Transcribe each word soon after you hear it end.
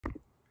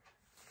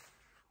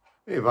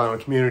Hey, vinyl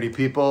community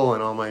people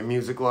and all my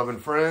music-loving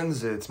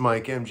friends. It's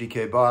Mike,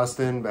 MGK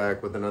Boston,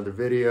 back with another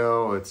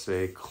video. It's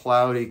a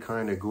cloudy,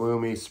 kind of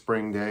gloomy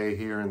spring day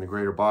here in the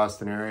greater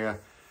Boston area.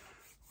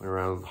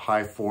 Around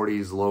high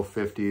 40s, low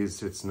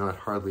 50s. It's not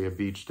hardly a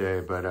beach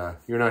day,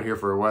 but you're not here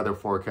for a weather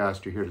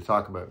forecast. You're here to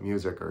talk about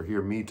music, or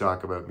hear me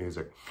talk about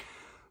music.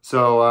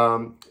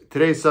 So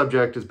today's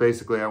subject is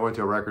basically, I went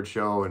to a record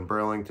show in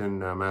Burlington,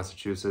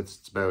 Massachusetts.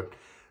 It's about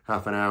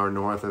half an hour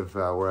north of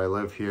where I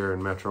live here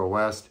in Metro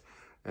West.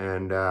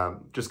 And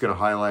just going to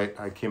highlight,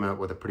 I came out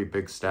with a pretty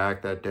big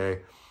stack that day.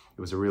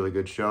 It was a really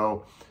good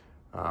show.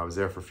 I was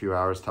there for a few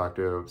hours, talked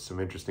to some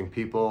interesting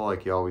people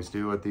like you always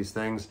do at these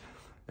things.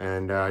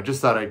 And I just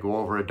thought I'd go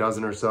over a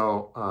dozen or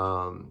so,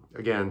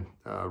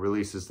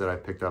 releases that I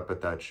picked up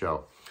at that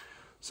show.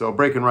 So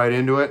breaking right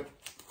into it,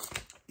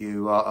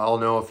 you all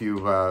know if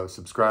you've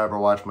subscribed or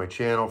watched my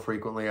channel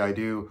frequently, I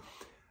do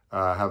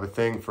have a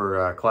thing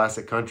for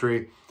classic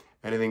country.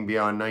 Anything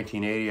beyond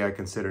 1980, I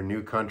consider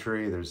new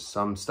country. There's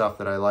some stuff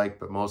that I like,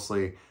 but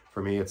mostly for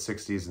me, it's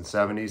 60s and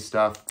 70s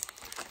stuff.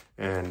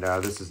 And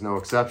this is no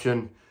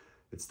exception.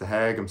 It's the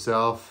Hag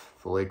himself,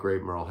 the late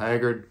great Merle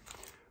Haggard.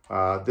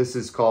 This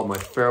is called My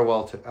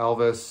Farewell to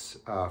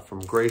Elvis,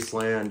 From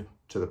Graceland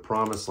to the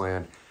Promised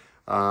Land.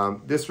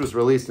 This was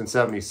released in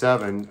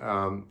 '77.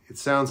 It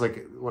sounds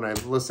like when I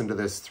listened to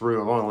this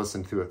through, I've only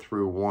listened to it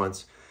through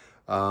once.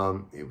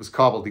 It was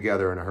cobbled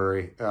together in a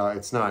hurry.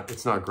 It's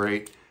not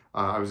great.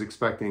 I was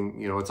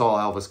expecting, it's all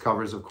Elvis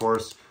covers, of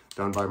course,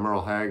 done by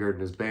Merle Haggard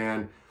and his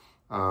band.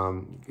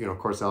 Of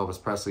course, Elvis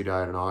Presley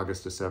died in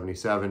August of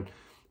 '77,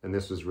 and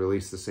this was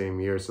released the same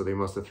year, so they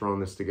must have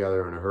thrown this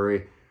together in a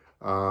hurry.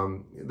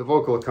 The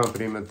vocal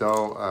accompaniment,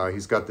 though,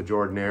 he's got the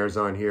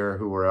Jordanaires on here,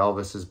 who were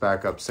Elvis's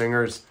backup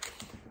singers.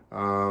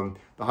 The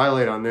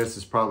highlight on this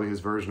is probably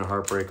his version of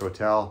Heartbreak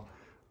Hotel.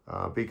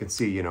 But you can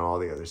see, all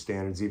the other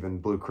standards. Even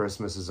Blue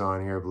Christmas is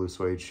on here, Blue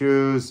Suede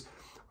Shoes.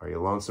 Are You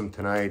Lonesome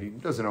Tonight? He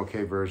does an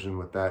okay version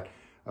with that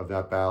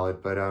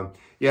ballad. But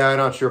yeah, I'm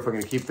not sure if I'm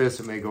going to keep this.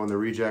 It may go in the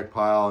reject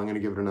pile. I'm going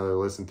to give it another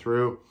listen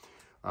through.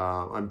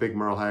 I'm a big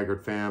Merle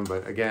Haggard fan,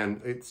 but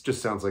again, it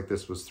just sounds like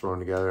this was thrown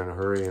together in a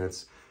hurry, and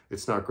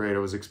it's not great. I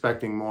was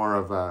expecting more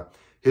of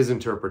his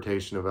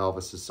interpretation of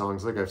Elvis's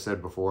songs. Like I've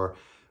said before,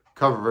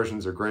 cover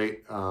versions are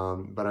great,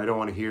 but I don't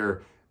want to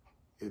hear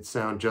it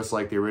sound just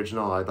like the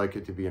original. I'd like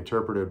it to be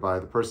interpreted by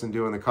the person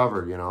doing the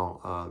cover,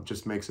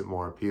 just makes it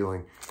more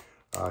appealing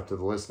to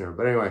the listener.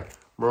 But anyway,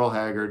 Merle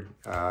Haggard,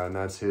 and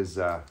that's his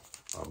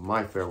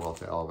My Farewell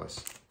to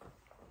Elvis.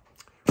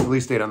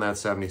 Release date on that,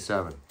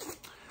 '77.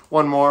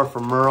 One more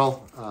from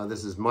Merle.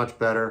 This is much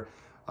better.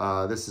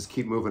 This is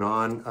Keep Moving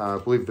On. I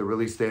believe the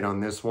release date on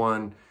this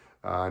one,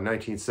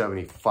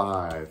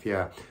 1975.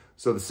 Yeah.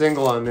 So the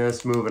single on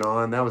this, Moving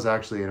On, that was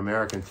actually an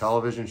American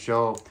television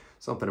show,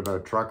 something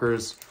about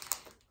truckers.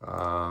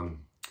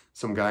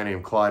 Some guy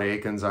named Claude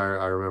Akins, I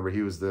remember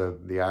he was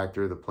the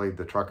actor that played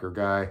the trucker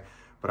guy,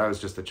 but I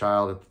was just a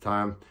child at the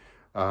time.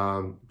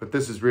 But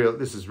this is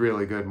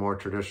really good, more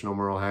traditional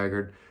Merle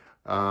Haggard.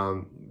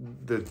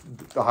 The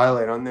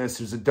highlight on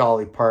this is a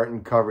Dolly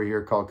Parton cover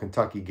here called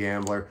Kentucky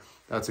Gambler.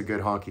 That's a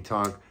good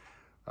honky-tonk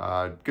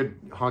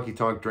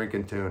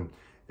drinking tune,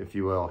 if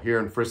you will. Here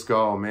in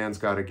Frisco, a man's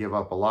got to give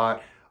up a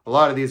lot. A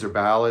lot of these are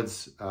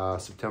ballads.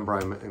 September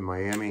I'm in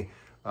Miami.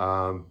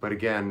 But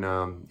again,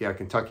 yeah,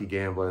 Kentucky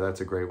Gambler,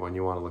 that's a great one.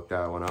 You want to look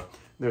that one up.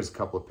 There's a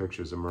couple of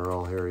pictures of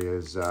Merle. Here he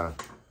is. A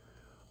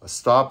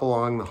stop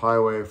along the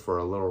highway for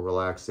a little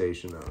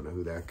relaxation. I don't know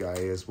who that guy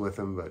is with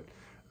him, but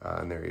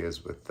and there he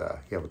is with the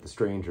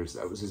Strangers.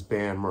 That was his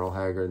band, Merle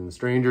Haggard and the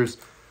Strangers.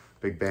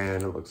 Big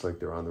band. It looks like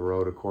they're on the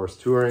road, of course,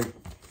 touring.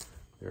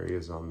 There he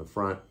is on the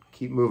front.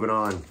 Keep Moving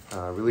On.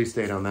 Release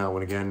date on that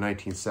one again,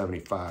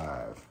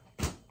 1975.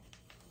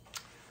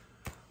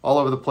 All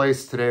over the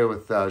place today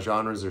with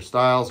genres or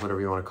styles,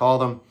 whatever you want to call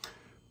them.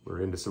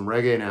 We're into some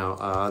reggae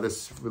now.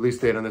 This release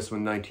date on this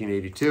one,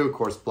 1982. Of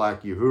course,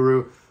 Black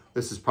Uhuru.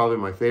 This is probably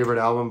my favorite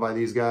album by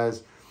these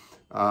guys.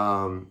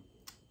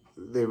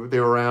 They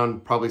were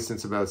around probably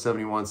since about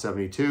 71,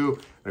 72.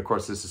 And of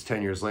course, this is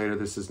 10 years later.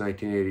 This is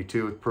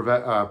 1982.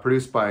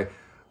 Produced by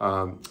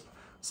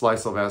Sly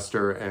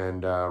Sylvester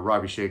and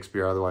Robbie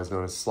Shakespeare, otherwise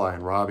known as Sly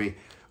and Robbie.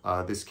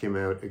 This came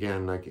out,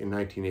 again, like in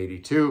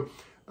 1982.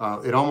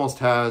 It almost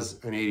has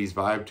an 80s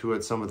vibe to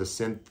it. Some of the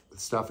synth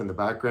stuff in the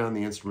background,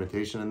 the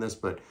instrumentation in this.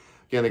 But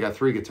again, they got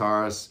 3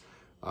 guitarists.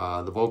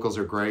 The vocals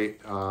are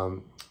great.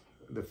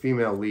 The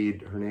female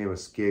lead, her name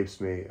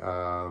escapes me.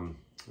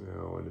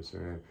 What is her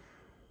name?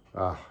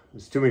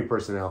 There's too many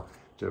personnel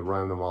to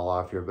rhyme them all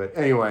off here. But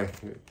anyway,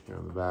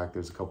 on the back,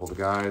 there's a couple of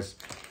the guys.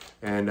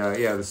 And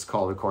yeah, this is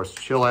called, of course,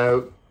 Chill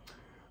Out.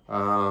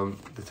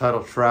 The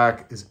title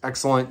track is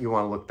excellent. You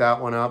want to look that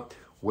one up.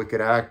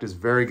 Wicked Act is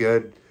very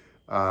good.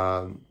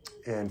 And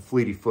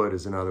Fleety Foot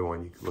is another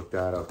one. You can look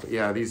that up. But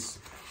yeah, these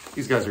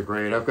guys are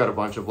great. I've got a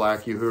bunch of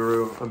Black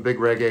Uhuru. I'm a big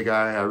reggae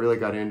guy. I really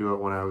got into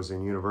it when I was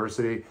in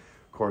university.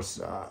 Of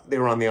course, they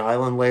were on the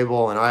Island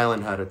label, and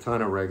Island had a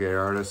ton of reggae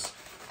artists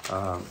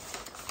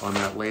on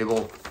that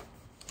label.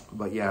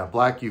 But yeah,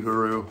 Black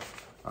Uhuru,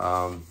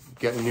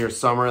 getting near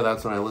summer,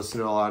 that's when I listen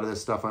to a lot of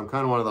this stuff. I'm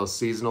kind of one of those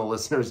seasonal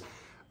listeners.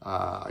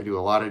 I do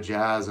a lot of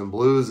jazz and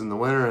blues in the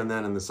winter, and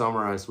then in the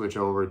summer I switch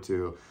over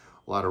to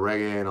a lot of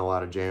reggae and a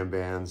lot of jam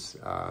bands,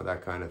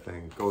 that kind of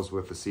thing. Goes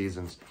with the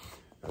seasons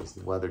as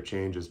the weather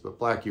changes. But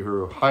Black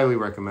Uhuru, highly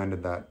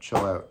recommended that.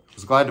 Chill out. I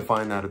was glad to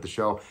find that at the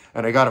show,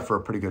 and I got it for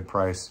a pretty good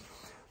price.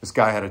 This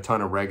guy had a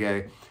ton of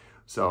reggae,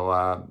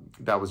 so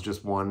that was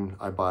just one.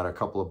 I bought a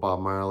couple of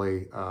Bob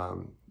Marley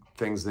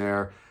things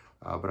there,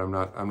 but I'm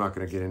not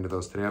going to get into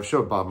those today. I've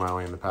showed Bob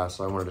Marley in the past,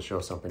 so I wanted to show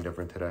something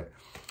different today.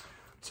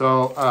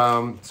 So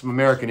some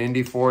American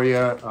indie for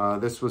you.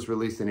 This was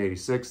released in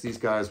 '86. These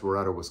guys were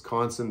out of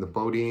Wisconsin, the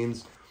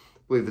Bodines. I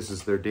believe this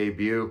is their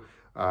debut.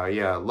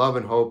 Yeah, Love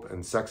and Hope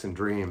and Sex and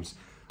Dreams.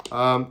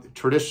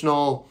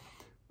 Traditional,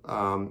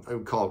 I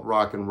would call it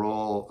rock and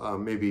roll,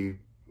 maybe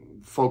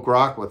folk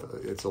rock with,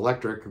 it's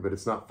electric, but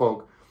it's not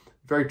folk.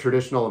 Very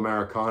traditional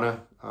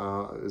Americana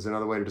is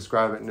another way to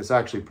describe it. And it's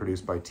actually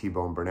produced by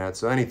T-Bone Burnett.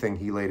 So anything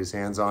he laid his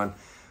hands on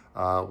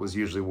was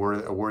usually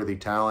a worthy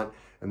talent.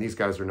 And these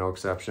guys are no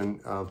exception.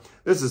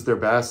 This is their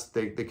best.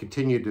 They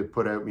continued to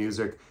put out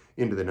music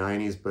into the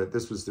 90s, but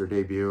this was their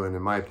debut, and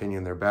in my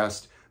opinion, their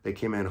best. They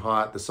came in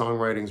hot. The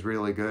songwriting's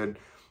really good.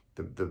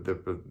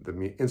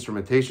 The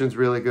instrumentation's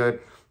really good.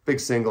 Big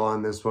single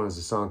on this one is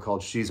a song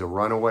called She's a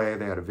Runaway.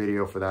 They had a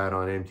video for that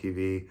on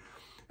MTV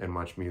and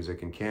Much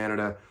Music in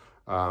Canada.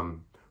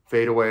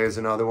 Fade Away is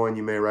another one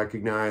you may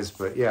recognize.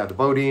 But yeah, the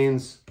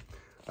Bodines.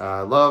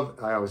 Love,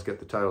 I always get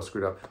the title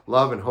screwed up.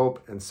 Love and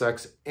Hope and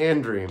Sex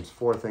and Dreams.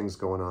 4 things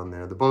going on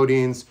there. The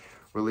Bodines,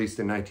 released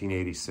in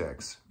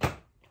 1986.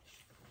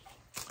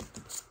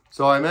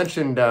 So I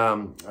mentioned,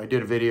 I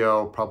did a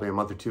video probably a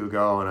month or 2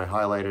 ago, and I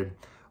highlighted,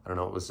 I don't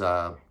know, it was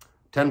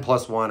 10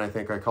 plus 1, I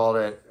think I called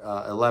it,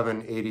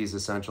 11 80s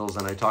essentials.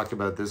 And I talked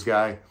about this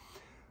guy.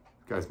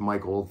 This guy's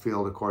Mike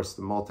Oldfield, of course,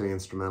 the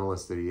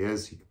multi-instrumentalist that he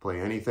is. He can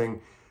play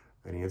anything,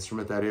 any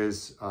instrument that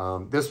is.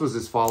 This was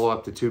his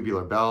follow-up to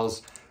Tubular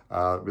Bells.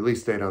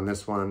 Release date on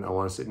this one, I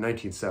want to say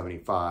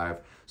 1975.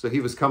 So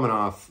he was coming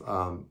off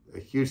a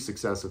huge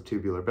success of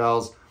Tubular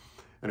Bells.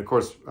 And of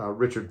course,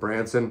 Richard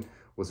Branson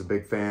was a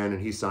big fan, and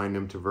he signed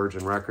him to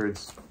Virgin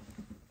Records.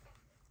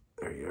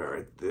 There you are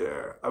right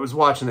there. I was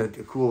watching a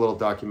cool little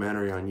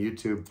documentary on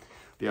YouTube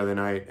the other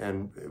night,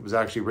 and it was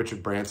actually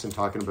Richard Branson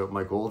talking about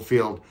Mike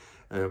Oldfield.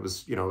 And it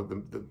was, you know,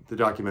 the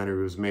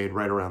documentary was made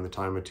right around the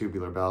time of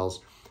Tubular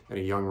Bells, and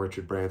a young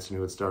Richard Branson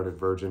who had started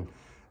Virgin.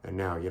 And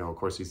now, you know, of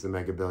course, he's the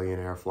mega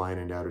billionaire flying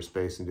into outer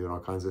space and doing all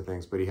kinds of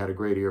things. But he had a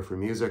great ear for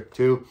music,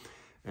 too.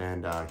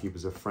 And he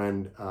was a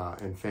friend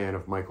and fan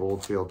of Mike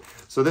Oldfield.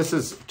 So this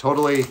is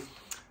totally,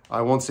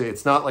 I won't say,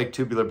 it's not like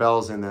Tubular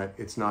Bells in that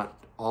it's not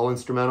all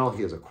instrumental.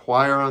 He has a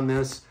choir on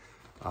this.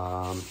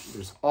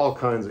 There's all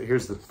kinds of,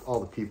 here's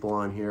all the people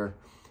on here.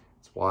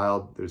 It's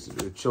wild. There's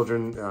a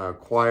children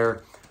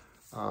choir.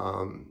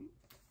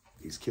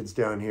 These kids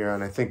down here,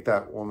 and I think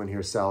that woman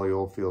here, Sally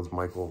Oldfield's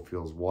Mike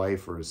Oldfield's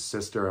wife or his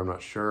sister, I'm not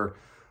sure.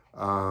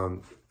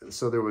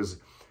 So there was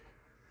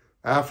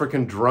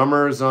African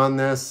drummers on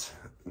this,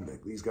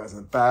 these guys in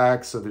the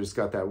back, so there's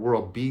got that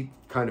world beat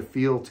kind of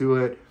feel to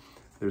it.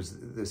 There's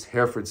this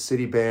Hereford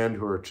City Band,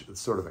 who are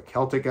sort of a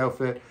Celtic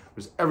outfit.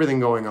 There's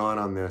everything going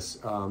on this.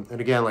 And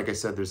again, like I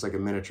said, there's like a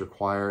miniature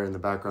choir in the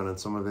background on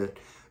some of it.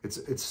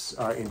 It's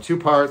in 2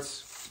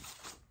 parts.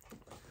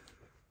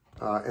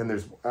 And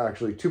there's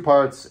actually 2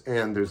 parts,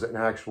 and there's an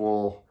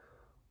actual,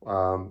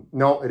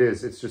 no,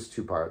 it's just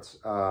 2 parts.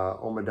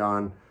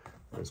 Omadon,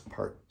 there's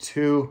part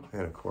 2,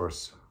 and of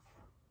course,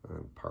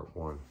 part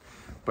 1.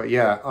 But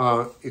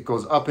yeah, it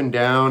goes up and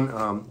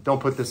down. Don't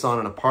put this on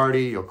in a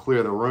party, you'll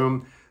clear the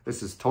room.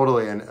 This is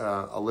totally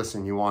a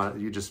listen you want.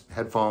 You just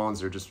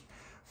headphones or just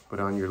put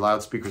on your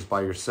loudspeakers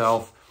by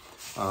yourself.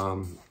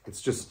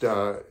 It's just,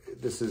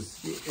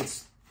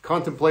 it's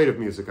contemplative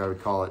music, I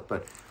would call it.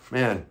 But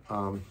man,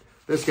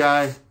 this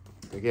guy,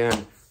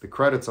 again, the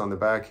credits on the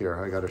back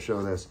here, I got to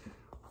show this.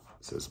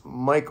 It says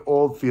Mike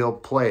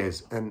Oldfield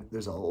plays, and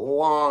there's a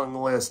long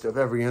list of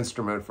every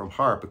instrument from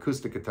harp,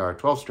 acoustic guitar,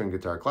 12-string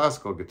guitar,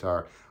 classical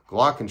guitar,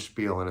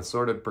 glockenspiel and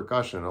assorted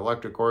percussion,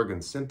 electric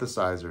organs,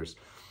 synthesizers.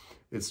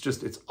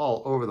 It's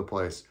all over the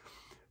place.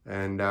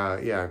 And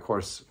yeah, of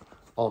course,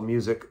 all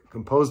music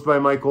composed by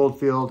Mike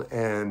Oldfield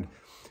and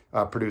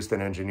produced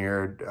and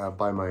engineered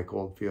by Mike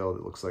Oldfield.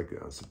 It looks like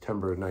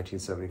September of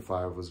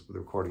 1975 was the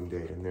recording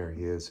date, and there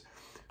he is.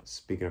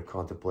 Speaking of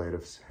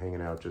contemplatives,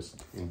 hanging out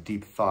just in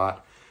deep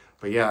thought.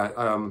 But yeah,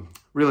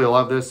 really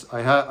love this.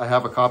 I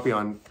have a copy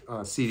on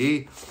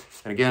CD.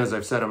 And again, as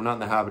I've said, I'm not in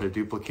the habit of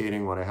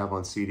duplicating what I have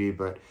on CD,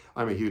 but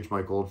I'm a huge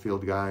Mike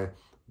Oldfield guy, a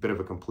bit of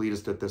a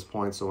completist at this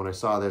point. So when I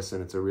saw this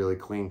and it's a really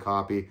clean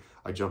copy,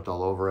 I jumped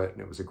all over it,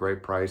 and it was a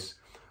great price.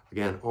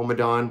 Again,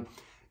 Omadon,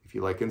 if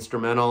you like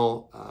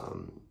instrumental,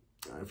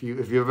 if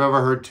you've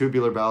ever heard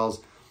Tubular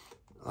Bells,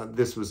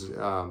 this was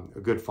a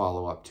good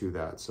follow-up to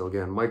that. So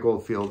again, Mike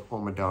Oldfield,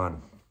 Omadon.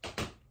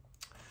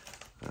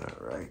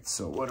 All right,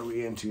 so what are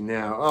we into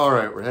now? All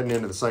right, we're heading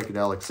into the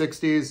psychedelic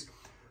 60s.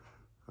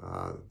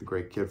 The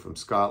great kid from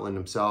Scotland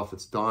himself,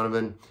 it's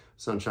Donovan.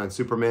 Sunshine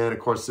Superman. Of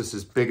course, this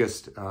is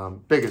biggest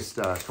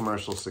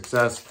commercial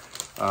success.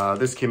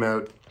 This came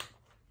out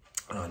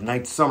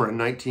summer in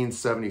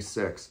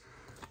 1976.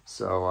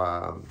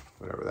 So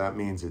whatever that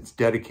means, it's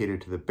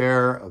dedicated to the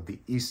bearer of the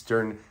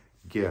Eastern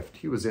gift.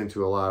 He was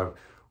into a lot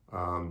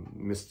of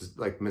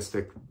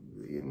mystic,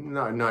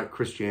 not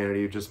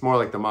Christianity, just more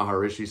like the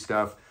Maharishi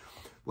stuff,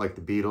 like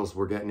the Beatles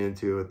were getting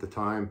into at the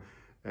time.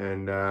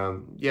 And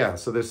yeah,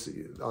 so this,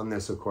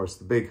 of course,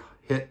 the big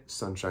hit,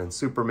 Sunshine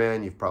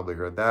Superman, you've probably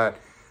heard that.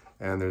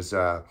 And there's,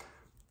 of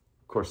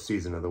course,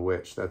 Season of the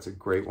Witch. That's a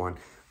great one.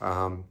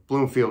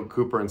 Bloomfield,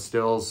 Cooper, and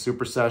Stills,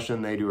 Super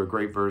Session, they do a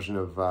great version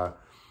of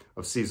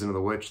Season of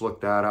the Witch.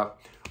 Look that up.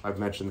 I've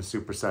mentioned the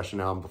Super Session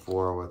album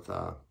before with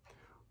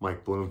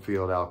Mike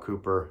Bloomfield, Al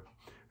Cooper,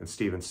 and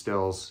Stephen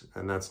Stills,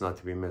 and that's not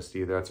to be missed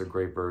either. That's a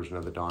great version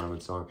of the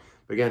Donovan song.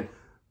 But again,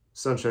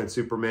 Sunshine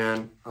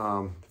Superman.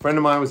 A friend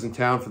of mine was in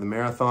town for the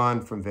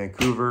marathon from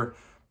Vancouver.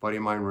 Buddy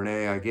of mine,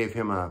 Renee, I gave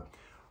him a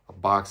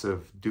box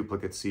of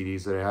duplicate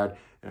CDs that I had,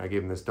 and I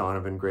gave him this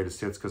Donovan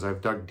Greatest Hits because I've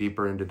dug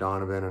deeper into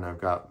Donovan and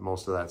I've got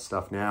most of that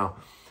stuff now.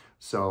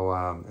 So,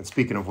 and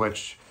speaking of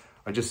which,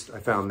 I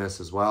found this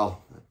as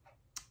well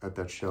at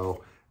that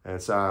show. And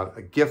it's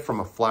a gift from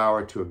a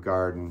flower to a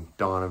garden,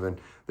 Donovan.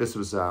 This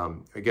was, I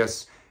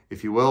guess,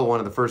 if you will, one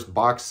of the first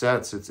box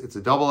sets. It's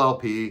a double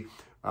LP,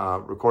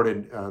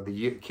 recorded,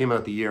 came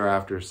out the year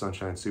after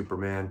Sunshine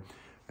Superman.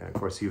 And of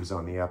course, he was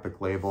on the Epic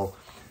label.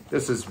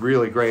 This is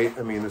really great.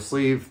 I mean, the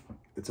sleeve,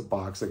 it's a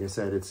box, like I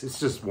said, it's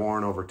just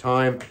worn over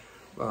time.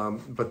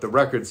 But the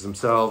records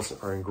themselves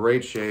are in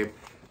great shape.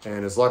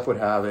 And as luck would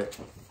have it,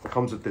 it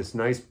comes with this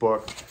nice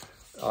book.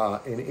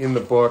 And in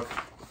the book,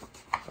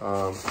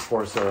 of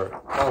course,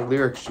 are all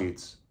lyric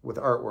sheets with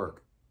artwork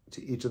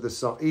to each of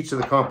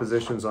the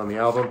compositions on the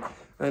album.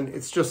 And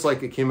it's just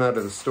like it came out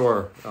of the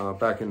store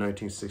back in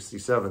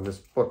 1967. This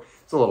book,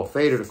 it's a little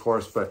faded, of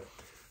course, but,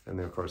 and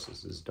then of course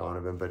this is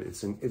Donovan, but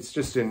it's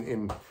just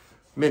in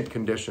mint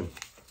condition.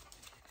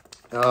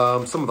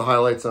 Some of the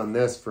highlights on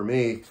this for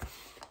me,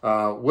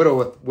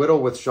 Widow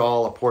with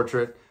Shawl, a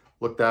portrait.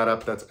 Look that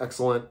up, that's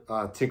excellent.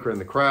 Tinker and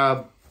the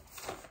Crab.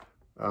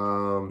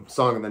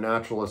 Song of the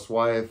Naturalist's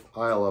Wife,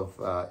 Isle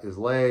of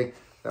Islay.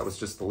 That was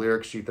just the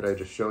lyric sheet that I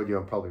just showed you.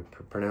 I'm probably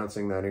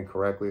pronouncing that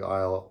incorrectly.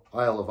 Isle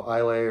of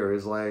Islay or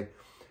Islay.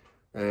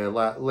 And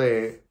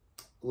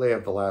Lay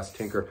of the Last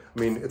Tinker. I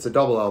mean, it's a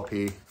double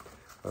LP,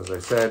 as I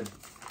said.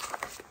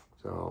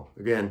 So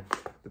again,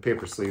 the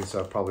paper sleeves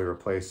I'll probably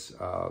replace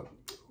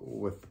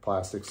with the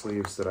plastic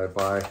sleeves that I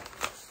buy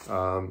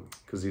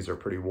because these are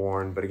pretty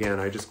worn. But again,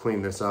 I just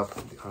cleaned this up.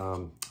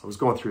 I was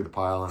going through the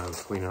pile and I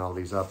was cleaning all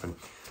these up, and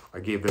I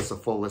gave this a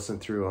full listen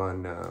through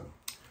on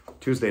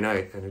Tuesday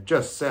night, and it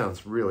just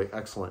sounds really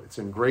excellent. It's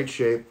in great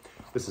shape.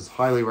 This is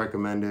highly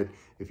recommended.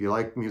 If you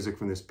like music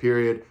from this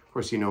period, of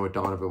course, you know what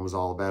Donovan was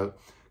all about.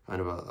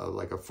 Kind of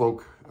like a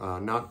folk,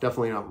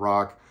 definitely not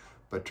rock,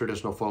 but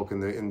traditional folk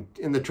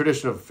in the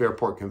tradition of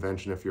Fairport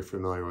Convention, if you're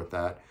familiar with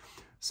that.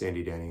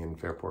 Sandy Denny and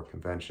Fairport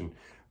Convention,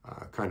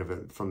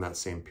 from that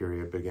same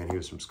period. But again, he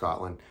was from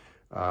Scotland.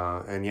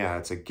 And yeah,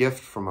 it's a gift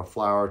from a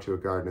flower to a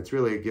garden. It's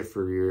really a gift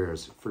for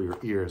your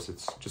ears.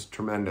 It's just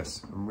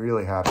tremendous. I'm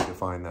really happy to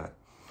find that.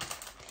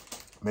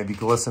 Maybe you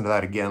can listen to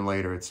that again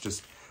later. It's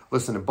just,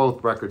 listen to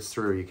both records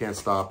through. You can't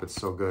stop. It's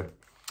so good.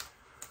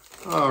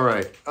 All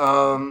right.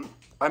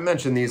 I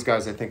mentioned these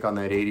guys, I think, on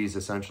that 80s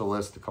Essential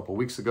list a couple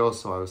weeks ago,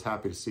 so I was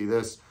happy to see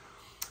this.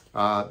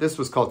 This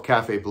was called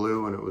Cafe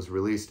Blue when it was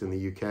released in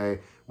the UK.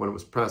 When it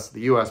was pressed,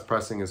 the US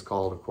pressing is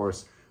called, of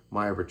course,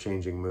 My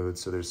Ever-Changing Mood,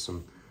 so there's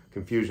some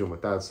confusion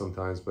with that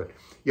sometimes, but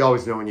you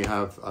always know when you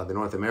have the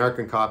North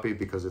American copy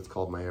because it's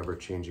called My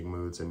Ever-Changing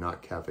Moods and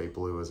not Cafe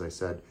Blue, as I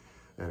said.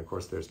 And of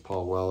course, there's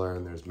Paul Weller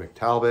and there's Mick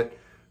Talbot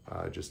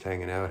just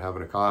hanging out,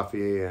 having a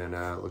coffee, and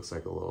it looks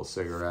like a little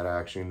cigarette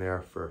action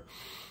there for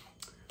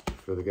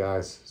the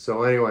guys.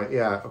 So anyway,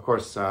 yeah, of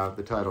course,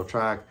 the title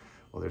track,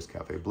 well, there's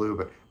Cafe Blue,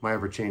 but My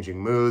Ever-Changing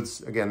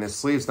Moods. Again, this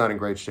sleeve's not in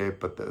great shape,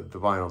 but the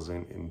vinyl's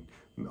in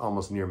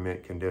almost near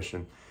mint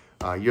condition.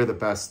 You're the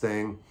Best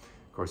Thing.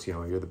 Of course, you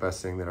know, You're the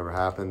Best Thing That Ever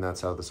Happened.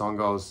 That's how the song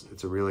goes.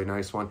 It's a really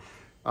nice one.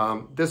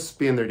 This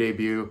being their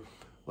debut,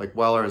 like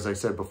Weller, as I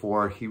said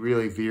before, he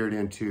really veered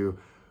into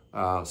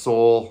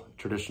soul,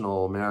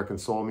 traditional American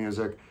soul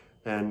music,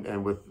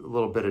 and with a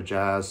little bit of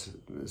jazz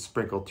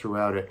sprinkled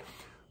throughout it.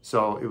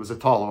 So it was a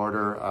tall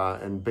order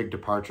and big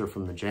departure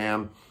from the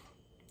jam.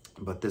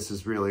 But this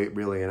is really,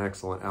 really an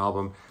excellent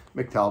album.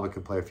 Mick Talbot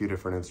can play a few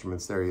different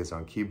instruments. There he is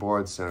on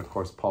keyboards. And of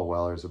course, Paul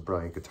Weller is a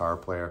brilliant guitar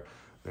player.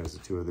 There's the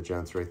two of the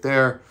gents right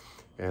there.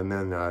 And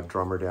then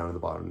drummer down at the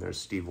bottom, there's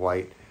Steve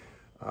White.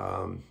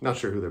 Not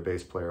sure who their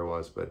bass player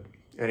was, but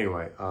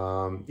anyway,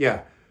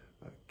 yeah.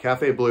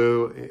 Cafe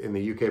Blue in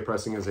the UK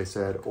pressing, as I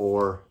said,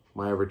 or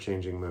My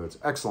Ever-Changing Moods.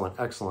 Excellent,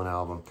 excellent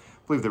album.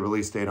 I believe the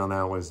release date on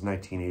that was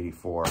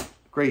 1984.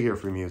 Great year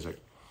for music.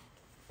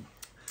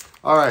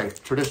 All right,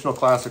 traditional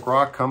classic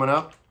rock coming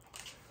up.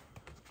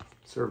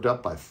 Served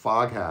up by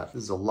Foghat.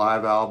 This is a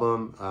live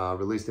album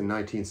released in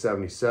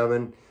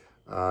 1977.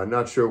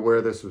 Not sure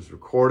where this was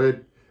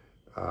recorded.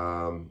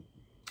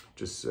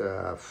 just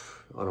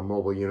on a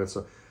mobile unit.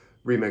 So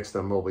remixed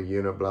on mobile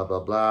unit, blah,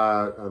 blah,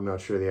 blah. I'm not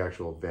sure the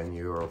actual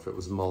venue or if it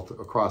was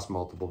across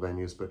multiple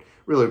venues, but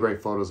really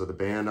great photos of the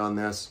band on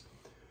this.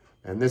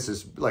 And this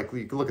is like,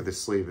 you can look at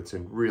this sleeve, it's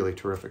in really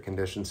terrific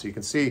condition. So you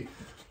can see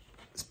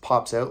this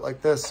pops out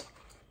like this.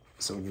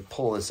 So when you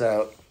pull this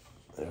out,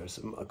 there's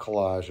a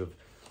collage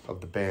of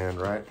the band,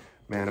 right?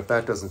 Man, if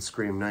that doesn't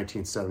scream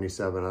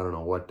 1977, I don't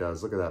know what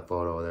does. Look at that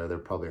photo there. They're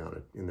probably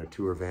in their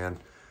tour van,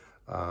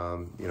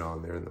 you know,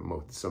 and they're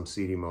in some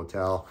seedy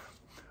motel,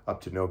 up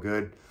to no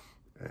good.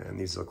 And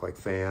these look like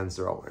fans.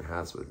 They're all wearing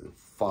hats with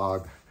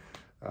fog.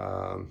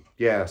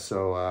 Yeah,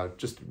 so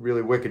just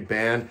really wicked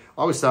band.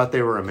 Always thought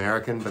they were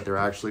American, but they're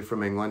actually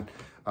from England.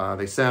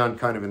 They sound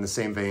kind of in the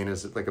same vein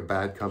as like a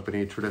Bad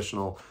Company,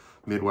 traditional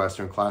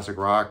Midwestern classic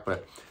rock,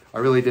 but I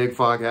really dig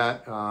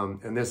Foghat.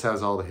 And this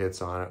has all the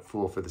hits on it.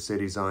 Fool for the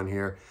City's on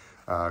here.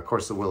 Of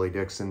course, the Willie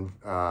Dixon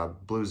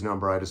blues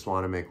number, I Just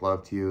Want to Make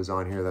Love to You, is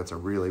on here. That's a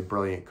really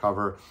brilliant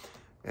cover.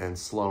 And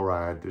Slow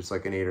Ride, there's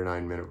like an 8 or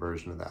 9 minute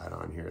version of that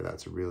on here.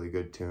 That's a really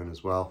good tune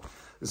as well.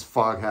 This is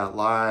Foghat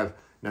Live,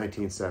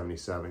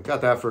 1977.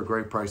 Got that for a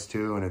great price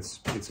too, and it's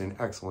in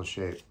excellent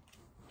shape.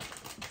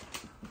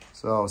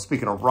 So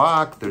speaking of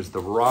rock, there's the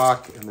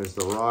rock and there's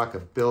the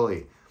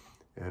rockabilly.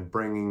 And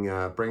bringing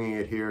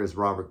it here is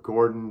Robert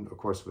Gordon, of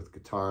course, with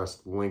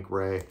guitarist Link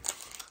Wray.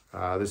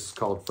 This is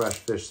called Fresh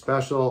Fish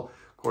Special,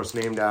 of course,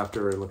 named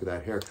after, look at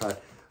that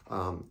haircut,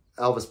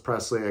 Elvis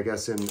Presley, I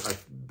guess in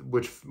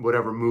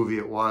whatever movie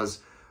it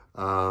was,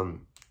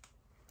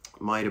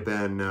 might have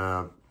been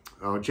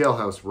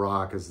Jailhouse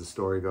Rock, as the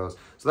story goes.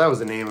 So that was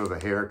the name of a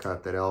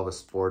haircut that Elvis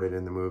sported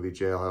in the movie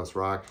Jailhouse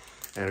Rock.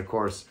 And of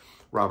course,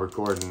 Robert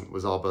Gordon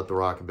was all about the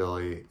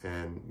rockabilly,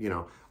 and you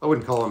know, I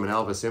wouldn't call him an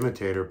Elvis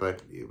imitator,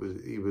 but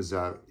he was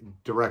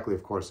directly,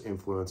 of course,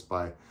 influenced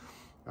by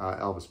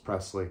Elvis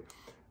Presley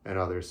and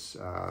others,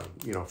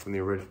 you know, from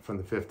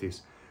the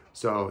 50s.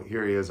 So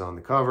here he is on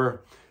the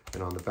cover,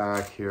 and on the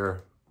back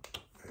here,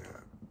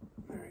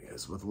 there he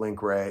is with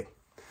Link Wray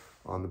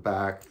on the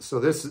back. So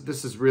this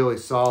is really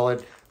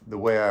solid. The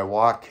Way I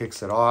Walk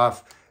kicks it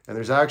off, and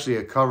there's actually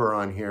a cover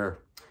on here.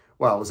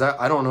 Well, was that,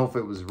 I don't know if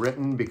it was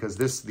written, because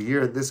the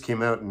year this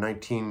came out in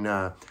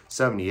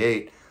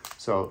 1978.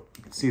 So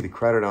you can see the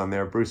credit on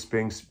there, Bruce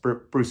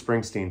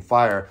Springsteen,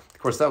 Fire. Of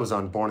course, that was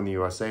on Born in the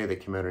USA.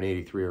 That came out in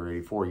 83 or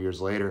 84 years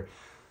later.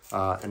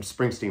 And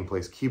Springsteen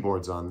plays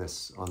keyboards on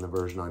the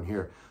version on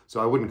here. So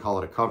I wouldn't call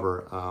it a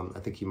cover. I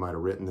think he might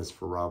have written this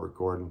for Robert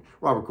Gordon.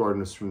 Robert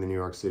Gordon is from the New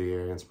York City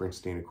area, and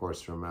Springsteen, of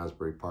course, from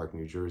Asbury Park,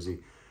 New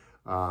Jersey.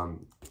 So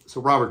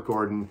Robert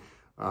Gordon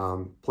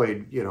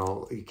played, you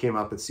know, he came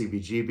up at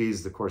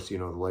CBGB's, of course, you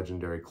know, the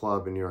legendary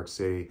club in New York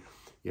City,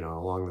 you know,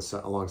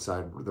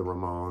 alongside the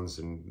Ramones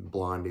and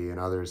Blondie and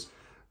others.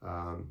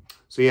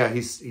 So yeah,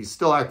 he's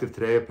still active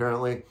today,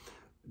 apparently.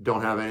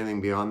 Don't have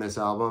anything beyond this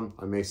album.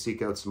 I may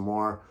seek out some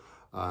more.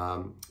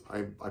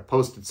 I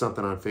posted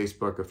something on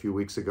Facebook a few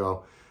weeks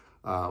ago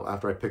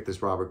after I picked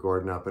this Robert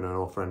Gordon up, and an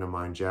old friend of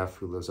mine, Jeff,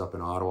 who lives up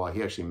in Ottawa,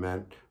 he actually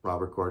met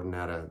Robert Gordon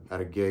at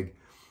a gig,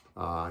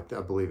 I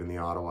believe in the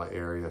Ottawa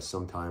area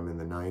sometime in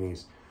the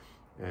 90s.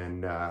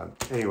 And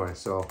anyway,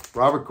 so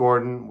Robert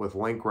Gordon with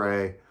Link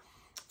Wray.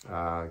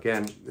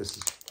 Again, this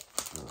is,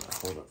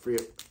 hold up for you,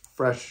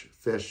 Fresh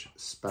Fish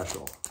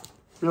Special.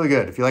 Really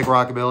good. If you like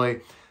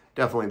rockabilly,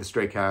 definitely the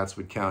Stray Cats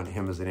would count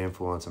him as an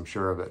influence. I'm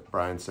sure of it.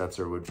 Brian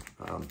Setzer would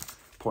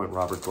point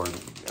Robert Gordon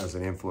as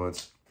an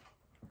influence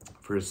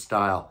for his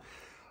style.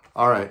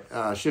 All right,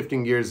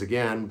 shifting gears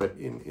again, but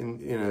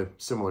in a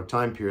similar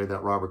time period.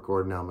 That Robert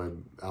Gordon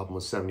album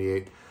was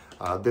 78.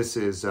 This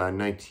is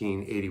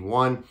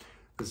 1981.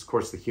 This is, of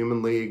course, the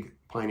Human League,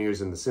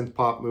 pioneers in the synth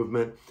pop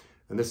movement.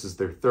 And this is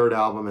their third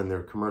album and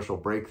their commercial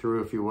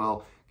breakthrough, if you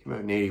will. Came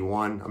out in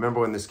 81. I remember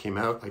when this came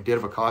out. I did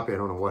have a copy. I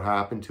don't know what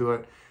happened to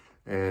it.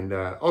 And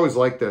always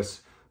liked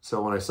this.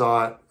 So when I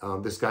saw it,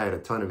 this guy had a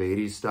ton of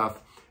 80s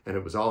stuff, and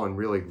it was all in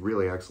really,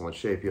 really excellent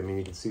shape. I mean,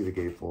 you can see the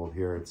gatefold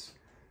here.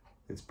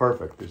 It's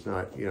perfect. There's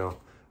not, you know,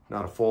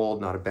 not a fold,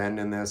 not a bend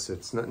in this.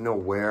 It's no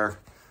wear.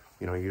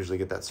 You know, you usually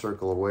get that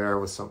circle of wear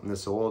with something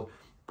this old.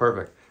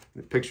 Perfect.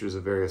 The pictures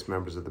of various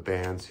members of the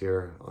bands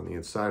here on the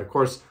inside. Of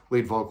course,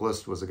 lead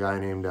vocalist was a guy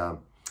named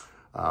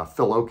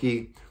Phil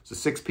Oakey. It's a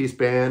 6-piece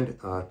band,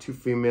 2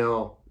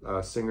 female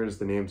singers.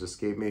 The names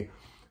escape me.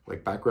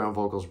 Like background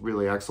vocals,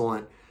 really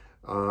excellent.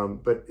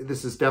 But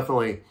this is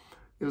definitely,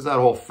 it was that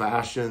whole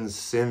fashion,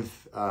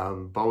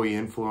 synth, Bowie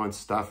influence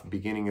stuff,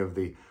 beginning of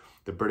the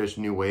British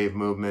New Wave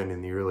movement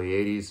in the early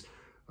 80s.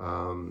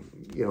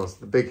 You know,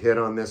 the big hit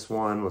on this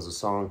one was a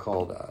song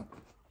called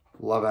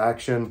Love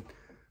Action.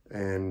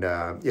 And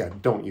yeah,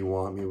 Don't You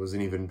Want Me was an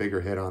even bigger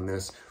hit on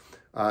this.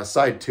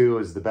 Side 2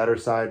 is the better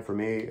side for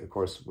me, of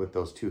course, with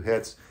those 2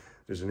 hits.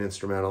 There's an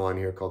instrumental on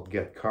here called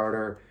Get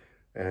Carter.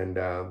 And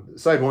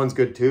side 1's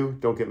good too,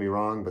 don't get me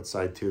wrong, but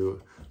side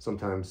 2,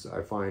 sometimes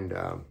I find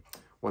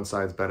one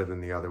side's better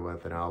than the other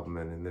with an album.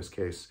 And in this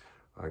case,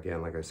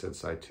 again, like I said,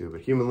 side 2.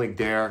 But Human League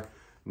Dare,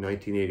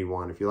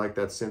 1981. If you like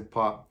that synth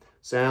pop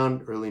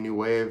sound, early new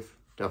wave,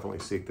 definitely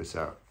seek this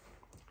out.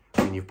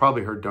 I mean, you've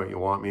probably heard Don't You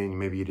Want Me, and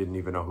maybe you didn't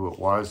even know who it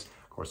was.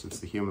 Of course, it's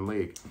the Human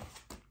League.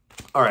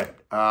 All right,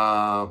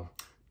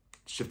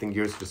 shifting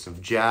gears to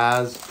some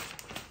jazz,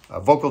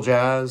 vocal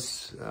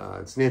jazz.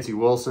 It's Nancy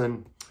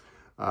Wilson.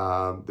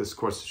 This, of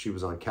course, she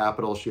was on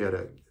Capitol. She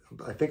had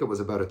I think it was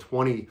about a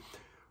 20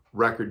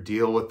 record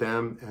deal with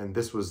them, and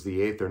this was the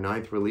 8th or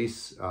 9th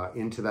release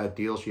into that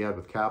deal she had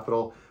with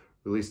Capitol.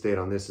 Release date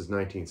on this is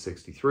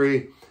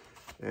 1963,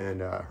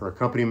 and her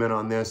accompaniment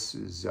on this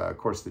is, of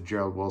course, the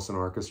Gerald Wilson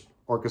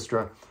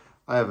Orchestra.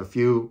 I have a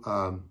few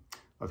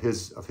of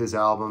his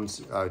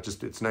albums.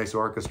 Just it's nice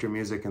orchestra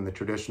music in the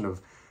tradition of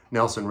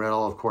Nelson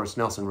Riddle. Of course,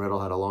 Nelson Riddle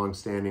had a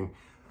long-standing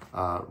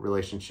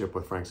relationship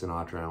with Frank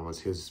Sinatra and was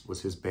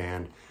his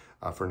band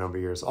for a number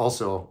of years.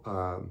 Also,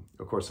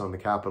 of course, on the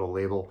Capitol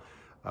label.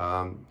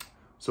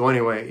 So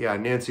anyway, yeah,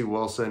 Nancy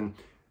Wilson,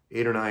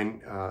 8 or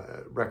 9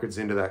 records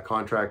into that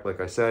contract,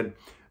 like I said.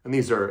 And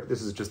this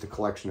is just a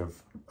collection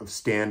of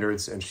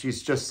standards, and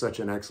she's just such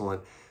an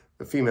excellent,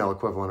 the female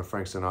equivalent of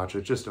Frank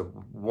Sinatra. Just a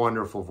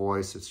wonderful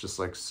voice. It's just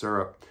like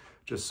syrup,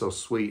 just so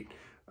sweet.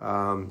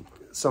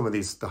 Some of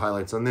the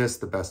highlights on this: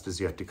 The Best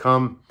Is Yet to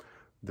Come,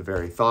 The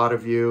Very Thought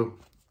of You.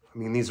 I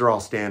mean, these are all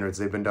standards.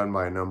 They've been done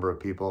by a number of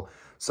people.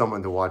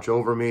 Someone to Watch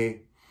Over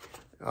Me,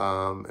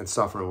 and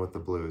Suffering with the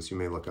Blues. You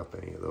may look up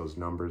any of those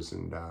numbers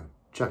and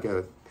check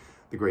out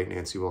the great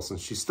Nancy Wilson.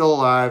 She's still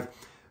alive.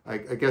 I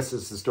guess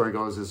as the story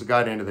goes, as it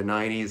got into the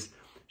 90s,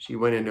 she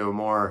went into a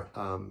more,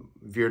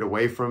 veered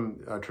away from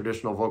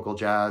traditional vocal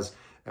jazz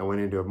and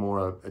went into a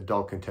more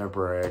adult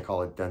contemporary. I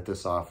call it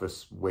dentist's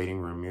office, waiting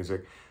room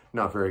music.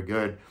 Not very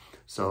good.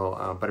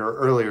 So, but her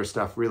earlier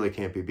stuff really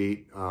can't be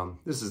beat.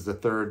 This is the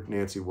 3rd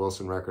Nancy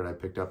Wilson record I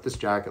picked up. This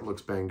jacket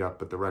looks banged up,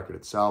 but the record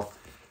itself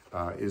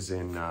is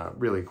in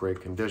really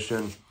great condition.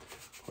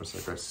 Of course,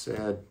 like I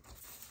said,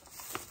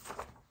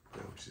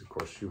 of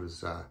course, she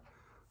was,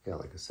 yeah,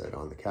 like I said,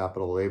 on the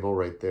Capitol label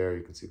right there.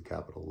 You can see the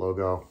Capitol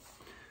logo.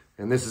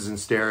 And this is in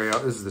stereo.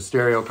 This is the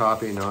stereo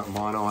copy, not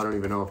mono. I don't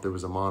even know if there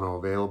was a mono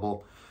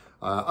available.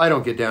 I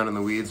don't get down in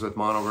the weeds with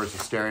mono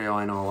versus stereo.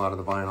 I know a lot of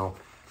the vinyl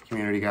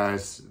community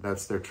guys,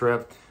 that's their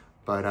trip.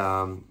 But,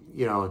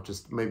 you know,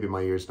 just maybe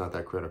my ear's not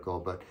that critical.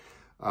 But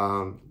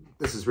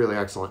this is really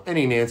excellent.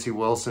 Any Nancy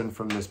Wilson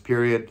from this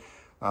period,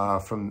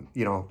 from,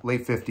 you know,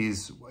 late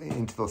 50s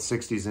into the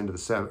 60s into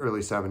the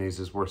early 70s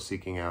is worth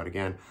seeking out.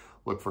 Again,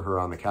 look for her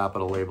on the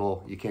Capitol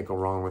label. You can't go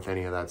wrong with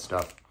any of that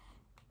stuff.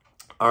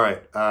 All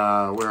right,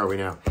 where are we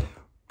now?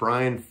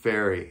 Brian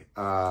Ferry.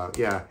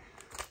 Yeah,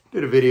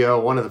 did a video.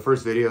 One of the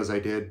first videos I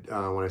did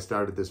when I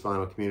started this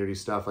vinyl community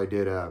stuff, I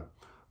did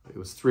it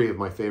was 3 of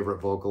my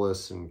favorite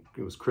vocalists, and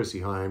it was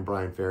Chrissie Hynde,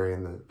 Brian Ferry,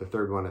 and the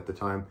third one at the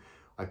time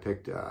I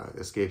picked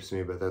escapes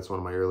me, but that's one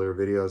of my earlier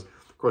videos.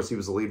 Of course, he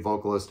was the lead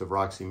vocalist of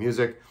Roxy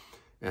Music,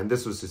 and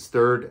this was his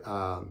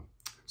 3rd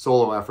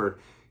solo effort.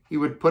 He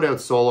would put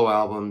out solo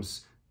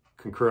albums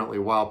concurrently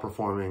while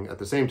performing at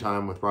the same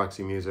time with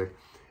Roxy Music.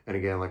 And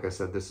again, like I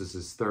said, this is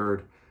his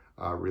 3rd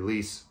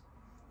release,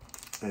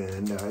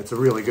 and it's a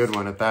really good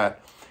one at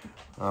that.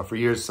 For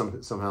years,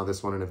 somehow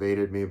this one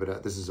evaded me,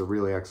 but this is a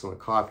really excellent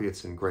copy.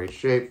 It's in great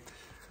shape.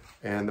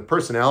 And the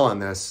personnel on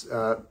this,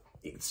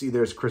 you can see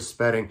there's Chris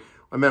Spedding.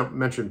 I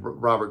mentioned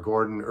Robert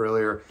Gordon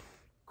earlier.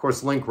 Of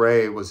course, Link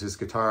Wray was his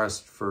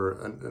guitarist for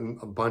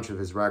a bunch of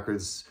his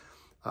records.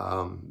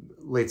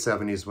 Late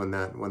 70s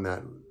when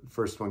that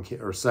first one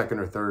came, or 2nd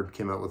or 3rd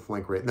came out with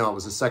Link Wray. No, it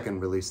was the 2nd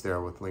release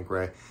there with Link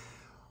Wray.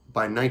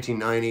 By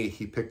 1990,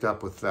 he picked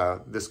up with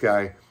this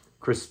guy,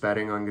 Chris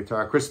Spedding, on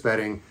guitar. Chris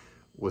Spedding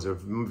was a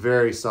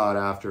very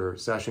sought-after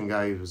session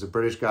guy. He was a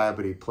British guy,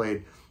 but he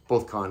played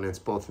both continents,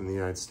 both in the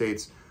United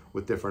States,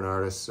 with different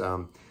artists.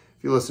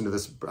 If you listen to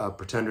this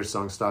Pretender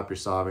song, Stop Your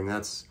Sobbing,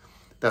 that's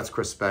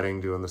Chris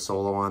Spedding doing the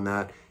solo on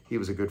that. He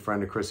was a good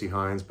friend of Chrissie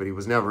Hynde, but he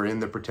was never in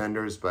the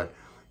Pretenders, but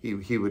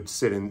he would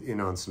sit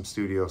in on some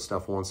studio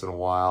stuff once in a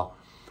while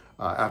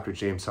after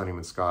James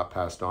Honeyman Scott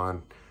passed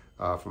on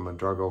from a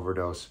drug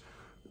overdose.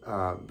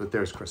 But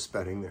there's Chris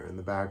Spedding there in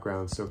the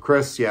background. So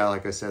Chris, yeah,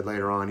 like I said,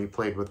 later on, he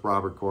played with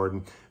Robert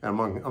Gordon,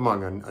 among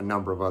a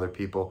number of other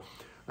people.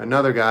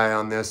 Another guy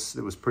on this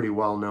that was pretty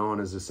well known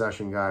as a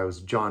session guy was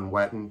John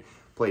Wetton,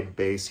 played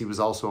bass. He was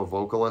also a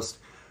vocalist.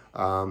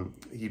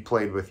 He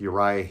played with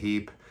Uriah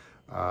Heep.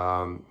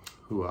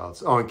 Who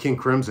else? Oh, and King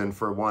Crimson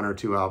for 1 or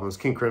 2 albums.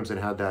 King Crimson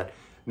had that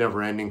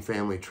never-ending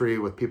family tree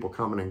with people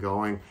coming and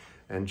going.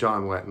 And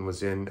John Wetton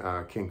was in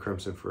King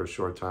Crimson for a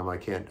short time. I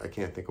can't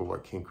think of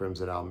what King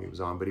Crimson album he was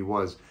on, but he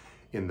was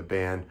in the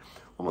band.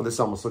 Oh, this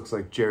almost looks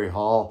like Jerry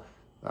Hall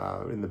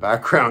in the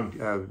background,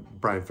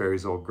 Brian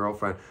Ferry's old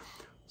girlfriend.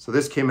 So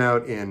this came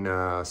out in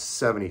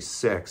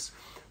 76.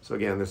 So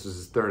again, this is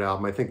his 3rd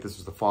album. I think this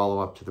was the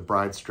follow-up to The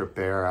Bride Stripped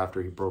Bare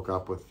after he broke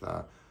up with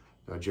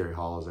Jerry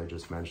Hall, as I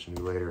just mentioned,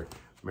 who later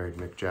married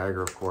Mick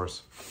Jagger, of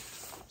course.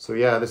 So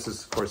yeah, this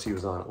is, of course, he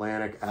was on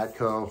Atlantic,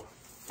 Atco.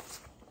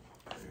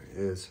 There it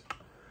is.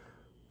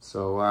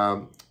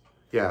 So,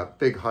 yeah,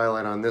 big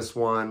highlight on this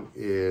one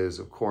is,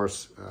 of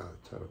course,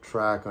 title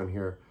track on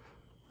here.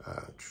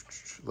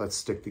 Let's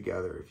Stick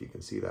Together, if you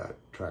can see that.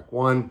 Track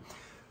 1.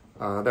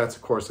 That's,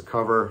 of course, a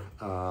cover.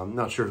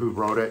 Not sure who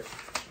wrote it.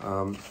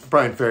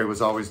 Brian Ferry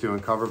was always doing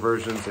cover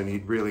versions, and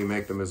he'd really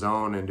make them his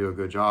own and do a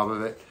good job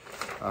of it.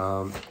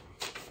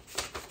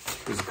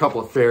 There's a couple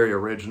of Ferry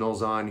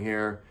originals on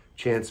here.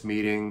 Chance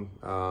Meeting.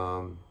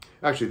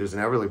 Actually, there's an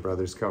Everly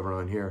Brothers cover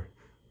on here.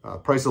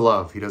 Price of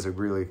Love. He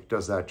really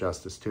does that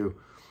justice too.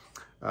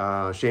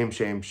 Shame,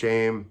 Shame,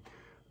 Shame.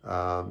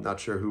 Not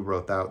sure who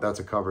wrote that. That's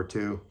a cover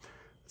too.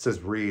 It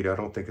says Reed. I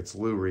don't think it's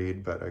Lou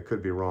Reed, but I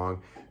could be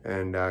wrong.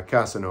 And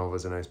Casanova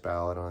is a nice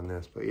ballad on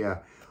this. But yeah,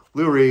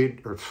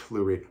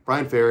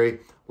 Brian Ferry,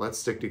 Let's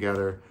Stick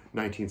Together,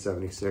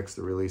 1976,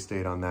 the release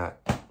date on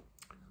that.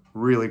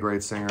 Really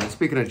great singer. And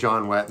speaking of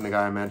John Wetton, the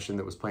guy I mentioned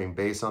that was playing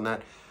bass on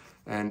that.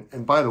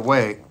 And by the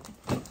way,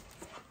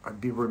 I'd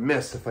be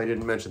remiss if I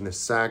didn't mention this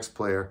sax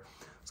player.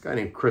 This guy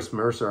named Chris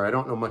Mercer. I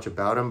don't know much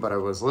about him, but I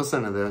was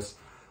listening to this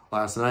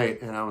last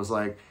night, and I was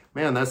like,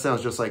 man, that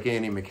sounds just like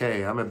Andy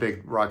McKay. I'm a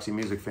big Roxy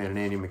Music fan, and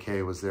Andy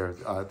McKay was there.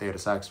 They had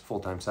a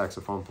full-time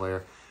saxophone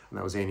player, and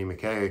that was Andy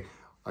McKay.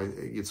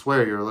 You'd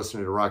swear you were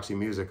listening to Roxy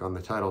Music on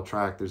the title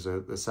track. There's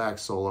a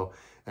sax solo,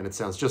 and it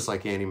sounds just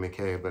like Andy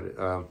McKay, but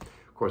of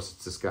course,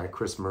 it's this guy,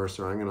 Chris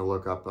Mercer. I'm going to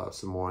look up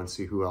some more and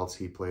see who else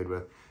he played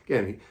with.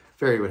 Again,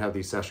 Ferry would have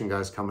these session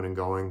guys coming and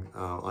going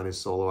on his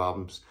solo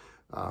albums.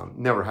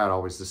 Never had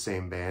always the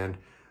same band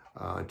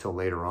until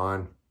later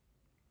on.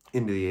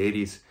 Into the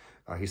 80s,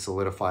 he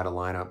solidified a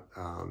lineup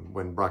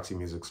when Roxy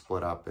Music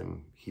split up,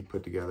 and he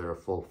put together a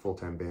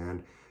full-time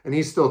band. And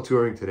he's still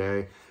touring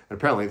today. And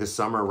apparently this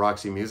summer,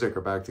 Roxy Music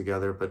are back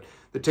together, but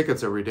the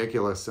tickets are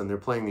ridiculous, and they're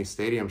playing these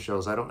stadium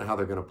shows. I don't know how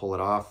they're going to pull it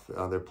off.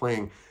 They're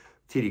playing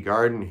TD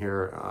Garden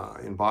here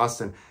in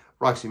Boston.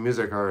 Roxy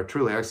Music are a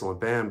truly excellent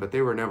band, but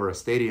they were never a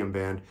stadium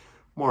band,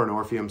 more an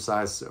Orpheum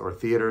size or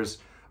theaters.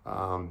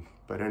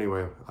 But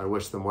anyway, I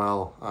wish them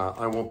well.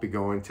 I won't be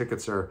going.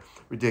 Tickets are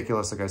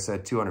ridiculous. Like I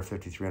said,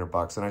 $250,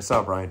 $300. And I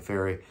saw Brian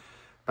Ferry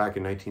back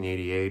in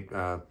 1988,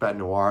 Bête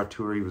Noire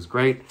tour. He was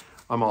great.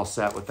 I'm all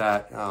set with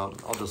that.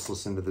 I'll just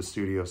listen to the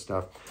studio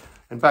stuff.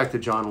 And back to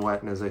John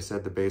Wetton, as I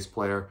said, the bass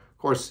player. Of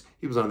course,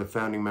 he was one of the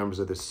founding members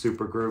of this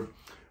super group.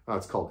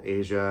 It's called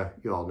Asia.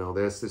 You all know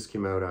this. This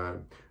came out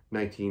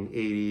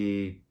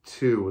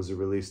 1982 was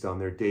released on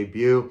their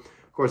debut.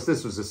 Of course,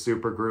 this was a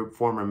super group,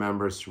 former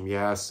members from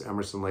Yes,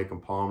 Emerson, Lake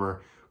and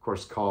Palmer. Of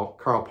course,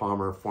 Carl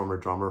Palmer, former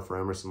drummer for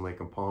Emerson, Lake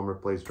and Palmer,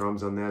 plays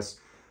drums on this.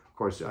 Of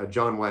course,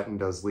 John Wetton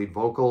does lead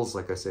vocals.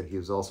 Like I said, he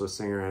was also a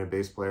singer and a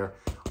bass player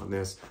on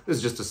this. This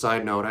is just a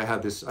side note. I've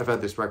had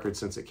this record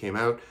since it came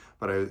out,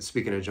 but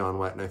speaking of John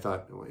Wetton, I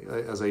thought,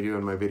 as I do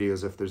in my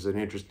videos, if there's an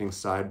interesting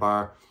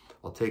sidebar,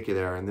 I'll take you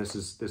there. And this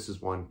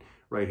is one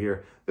right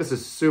here. This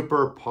is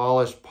super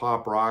polished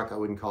pop rock. I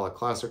wouldn't call it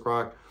classic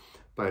rock,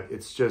 but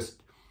it's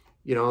just,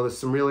 you know,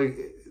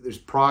 there's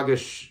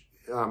prog-ish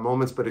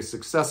moments, but it's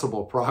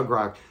accessible prog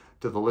rock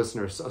to the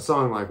listeners. A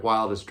song like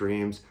Wildest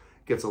Dreams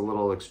gets a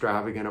little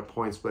extravagant at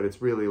points, but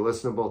it's really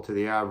listenable to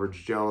the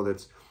average Joe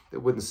that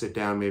wouldn't sit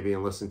down maybe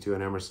and listen to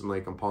an Emerson,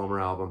 Lake and Palmer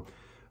album.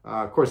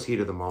 Of course, Heat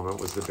of the Moment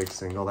was the big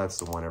single. That's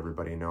the one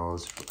everybody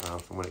knows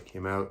from when it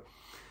came out.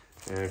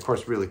 And of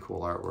course, really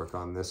cool artwork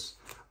on this.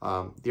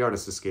 The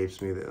artist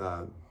escapes me.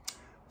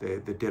 They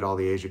did all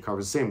the Asia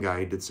covers. The same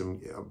guy. He did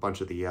a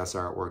bunch of the Yes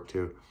artwork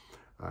too.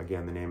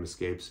 Again, the name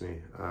escapes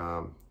me.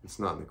 It's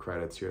not in the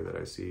credits here that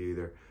I see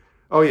either.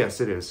 Oh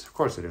yes, it is. Of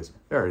course it is.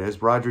 There it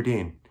is. Roger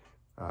Dean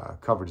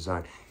cover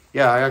design.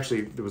 Yeah,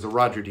 there was a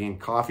Roger Dean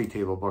coffee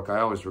table book. I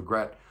always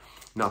regret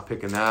not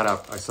picking that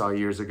up. I saw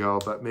years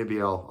ago, but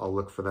maybe I'll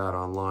look for that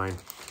online.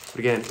 But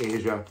again,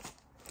 Asia,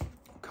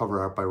 cover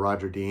art by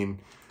Roger Dean.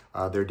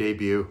 Their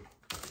debut,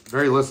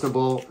 very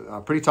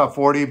listenable, pretty top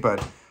 40,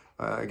 but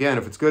again,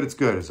 if it's good,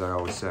 as I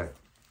always say.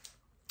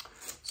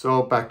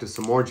 So back to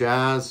some more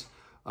jazz.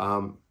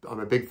 I'm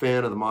a big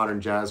fan of the Modern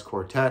Jazz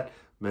Quartet.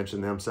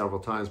 Mentioned them several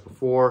times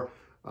before,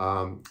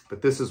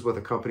 but this is with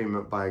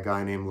accompaniment by a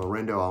guy named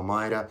Laurindo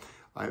Almeida.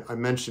 I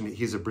mentioned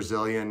he's a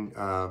Brazilian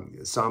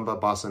samba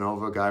bossa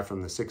nova guy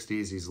from the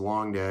 60s. He's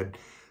long dead.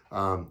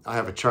 I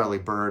have a Charlie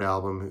Bird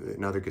album,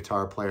 another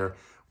guitar player,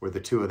 where the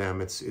two of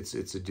them, it's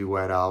a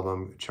duet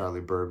album,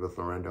 Charlie Bird with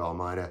Laurindo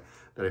Almeida,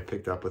 that I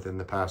picked up within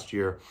the past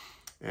year.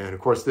 And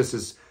of course, this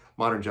is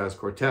Modern Jazz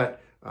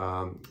Quartet,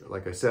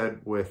 like I said,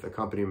 with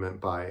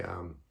accompaniment by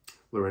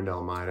Laurindo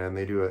Almeida, and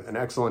they do an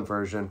excellent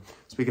version.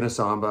 Speaking of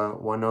samba,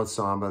 One Note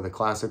Samba, the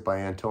classic by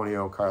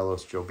Antonio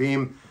Carlos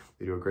Jobim.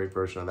 They do a great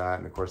version of that.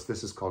 And of course,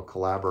 this is called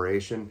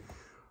Collaboration.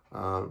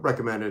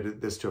 Recommended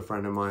this to a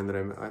friend of mine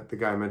the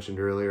guy I mentioned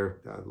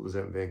earlier, lives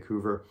out in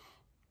Vancouver.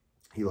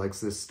 He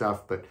likes this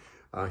stuff, but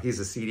he's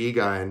a CD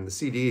guy, and the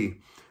CD,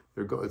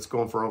 it's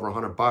going for over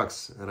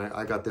 $100, and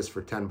I got this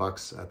for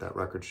 $10 at that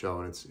record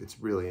show, and it's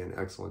really in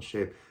excellent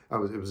shape.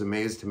 It was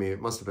amazed to me.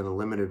 It must have been a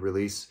limited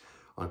release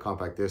on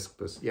compact disc,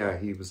 but yeah,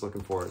 he was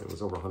looking for it. It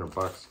was over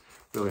 $100.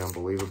 Really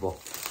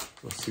unbelievable.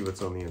 Let's see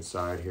what's on the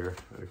inside here,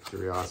 out of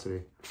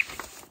curiosity.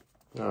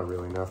 Not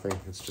really nothing.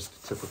 It's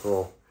just a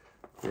typical,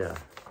 yeah,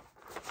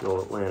 the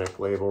old Atlantic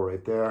label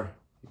right there.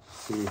 You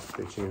can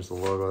see they changed the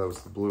logo. That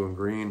was the blue and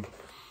green.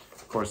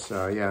 Of course,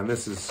 yeah, and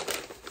this is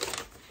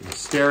in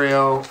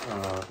stereo,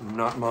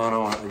 not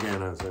mono.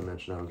 Again, as I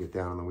mentioned, I don't get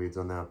down in the weeds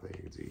on that, but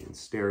you can see in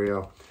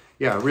stereo.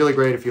 Yeah, really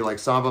great if you like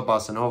samba,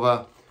 bossa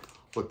nova.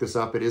 Look this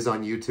up. It is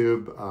on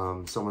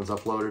YouTube. Someone's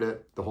uploaded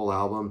it, the whole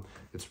album.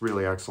 It's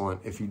really excellent.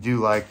 If you do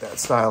like that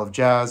style of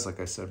jazz, like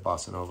I said,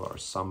 bossa nova or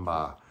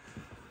samba.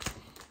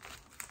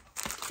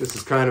 This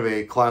is kind of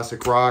a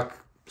classic rock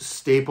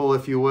staple,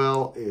 if you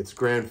will. It's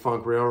Grand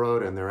Funk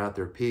Railroad, and they're at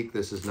their peak.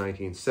 This is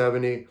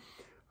 1970.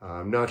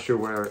 I'm not sure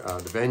where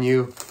the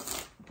venue,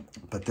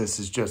 but this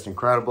is just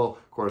incredible.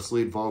 Of course,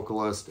 lead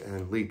vocalist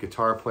and lead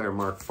guitar player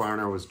Mark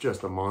Farner was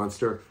just a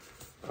monster.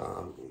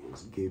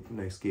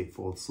 Nice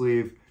gatefold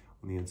sleeve.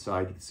 On the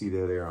inside, you can see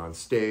there they are on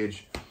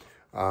stage.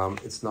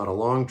 It's not a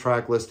long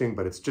track listing,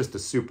 but it's just a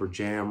super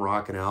jam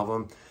rockin'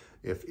 album.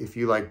 If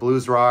you like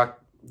blues rock,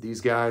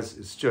 these guys,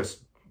 it's just,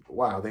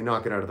 wow, they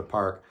knock it out of the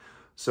park.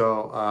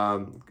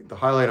 So the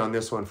highlight on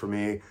this one for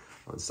me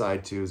on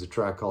side 2 is a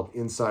track called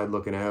Inside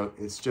Looking Out.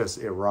 It's just,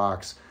 it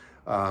rocks.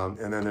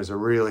 And then there's a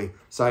really,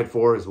 side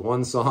 4 is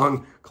one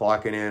song,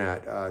 clocking in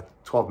at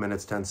 12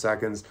 minutes, 10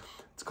 seconds.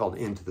 It's called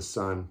Into the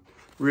Sun.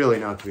 Really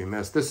not to be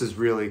missed. This is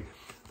really,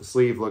 the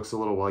sleeve looks a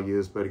little well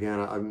used, but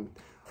again,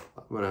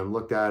 when I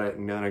looked at it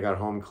and then I got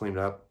home, cleaned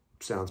it up,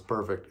 sounds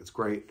perfect. It's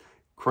great.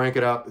 Crank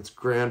it up. It's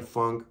Grand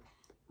Funk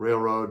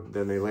Railroad.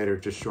 Then they later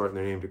just shortened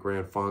their name to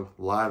Grand Funk.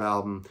 Live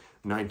album,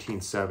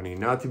 1970.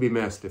 Not to be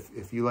missed.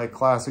 If you like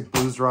classic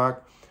blues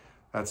rock,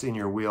 that's in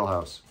your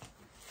wheelhouse.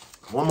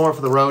 One more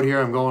for the road here.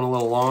 I'm going a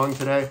little long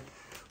today,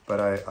 but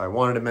I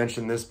wanted to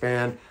mention this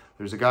band.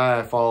 There's a guy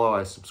I follow.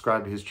 I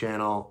subscribe to his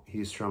channel.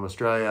 He's from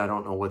Australia. I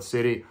don't know what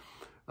city.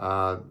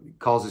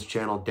 Calls his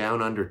channel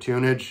Down Under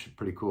Tunage.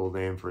 Pretty cool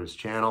name for his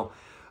channel.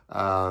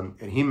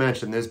 And he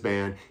mentioned this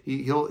band.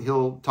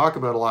 He'll talk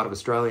about a lot of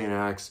Australian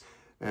acts,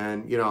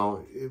 and you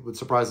know, it would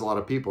surprise a lot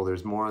of people.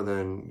 There's more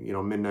than, you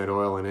know, Midnight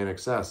Oil and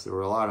INXS. There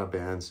were a lot of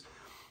bands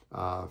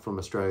from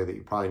Australia that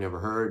you probably never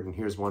heard, and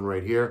here's one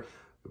right here.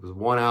 It was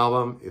one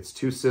album. It's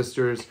 2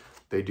 sisters.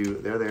 There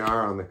they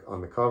are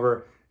on the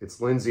cover. It's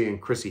Lindsay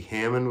and Chrissy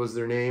Hammond was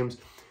their names.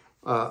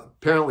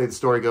 Apparently the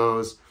story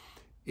goes,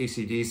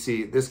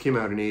 AC/DC, this came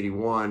out in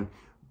 81,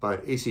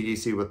 but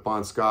AC/DC with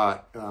Bon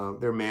Scott,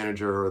 their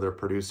manager or their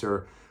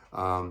producer,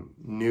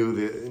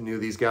 knew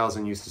these gals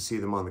and used to see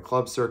them on the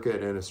club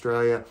circuit in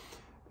Australia.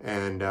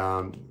 And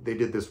they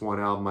did this one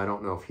album. I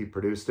don't know if he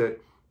produced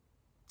it,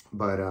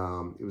 but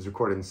it was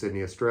recorded in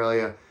Sydney,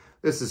 Australia.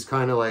 This is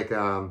kind of like,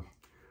 I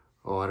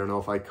don't know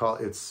if I'd call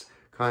it, it's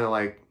kind of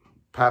like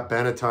Pat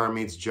Benatar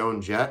meets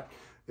Joan Jett.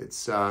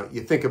 It's,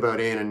 you think about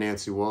Ann and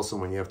Nancy Wilson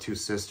when you have 2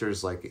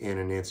 sisters like Ann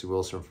and Nancy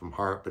Wilson from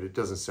Heart, but it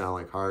doesn't sound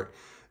like Heart.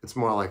 It's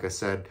more, like I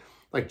said,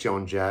 like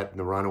Joan Jett and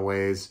the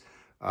Runaways,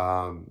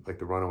 like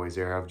the Runaways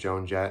era of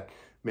Joan Jett,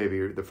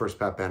 maybe the first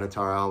Pat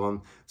Benatar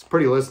album. It's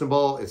pretty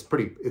listenable.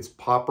 It's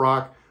pop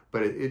rock,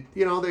 but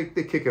you know, they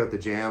kick out the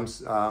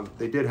jams.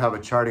 They did have a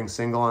charting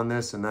single on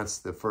this, and that's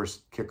the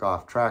first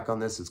kickoff track on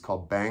this. It's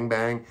called Bang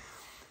Bang.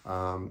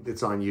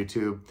 It's on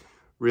YouTube.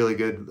 Really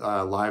good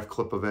live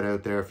clip of it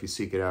out there. If you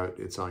seek it out,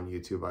 it's on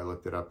YouTube. I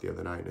looked it up the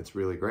other night, and it's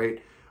really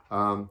great.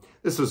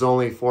 This was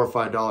only $4 or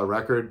 $5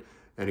 record.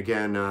 And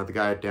again, the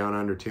guy at Down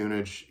Under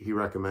Tunage, he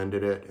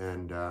recommended it,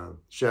 and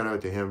shout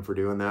out to him for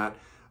doing that.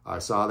 I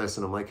saw this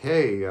and I'm like,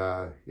 hey,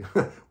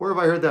 where have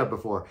I heard that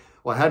before?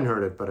 Well, I hadn't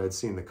heard it, but I'd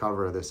seen the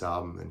cover of this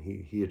album, and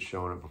he had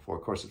shown it before.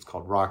 Of course, it's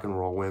called Rock and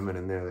Roll Women,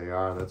 and there they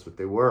are. That's what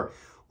they were.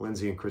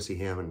 Lindsay and Chrissy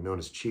Hammond, known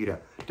as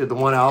Cheetah. Did the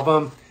one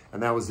album,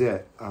 and that was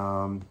it.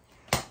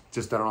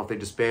 Just, I don't know if they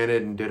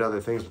disbanded and did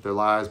other things with their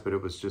lives, but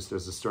it was just,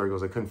 as the story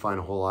goes, I couldn't find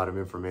a whole lot of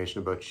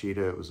information about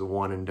Cheetah. It was a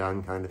one and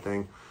done kind of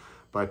thing.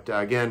 But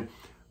again,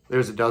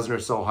 there's a dozen or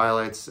so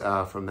highlights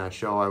from that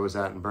show I was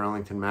at in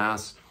Burlington,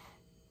 Mass.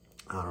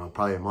 I don't know,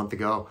 probably a month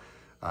ago,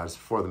 just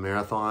before the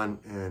marathon.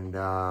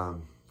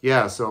 And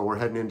yeah, so we're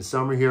heading into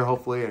summer here,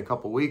 hopefully in a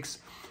couple weeks.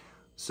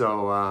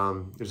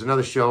 So there's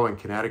another show in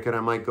Connecticut I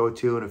might go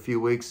to in a few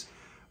weeks.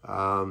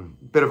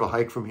 Bit of a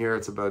hike from here.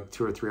 It's about a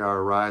 2 or 3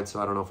 hour ride,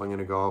 so I don't know if I'm going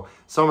to go.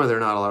 Summer,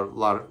 there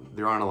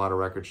aren't a lot of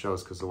record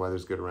shows because the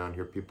weather's good around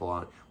here. People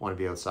want to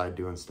be outside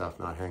doing stuff,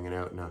 not hanging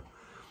out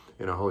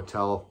in a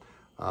hotel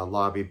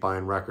lobby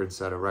buying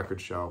records at a record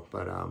show.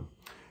 But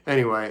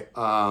anyway,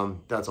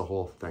 that's a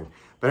whole thing.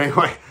 But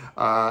anyway,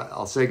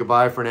 I'll say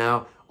goodbye for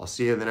now. I'll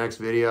see you in the next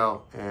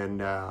video,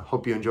 and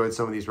hope you enjoyed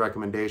some of these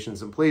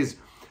recommendations. And please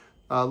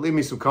leave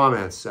me some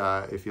comments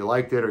if you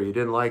liked it or you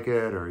didn't like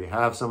it, or you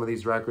have some of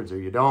these records or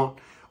you don't.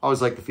 I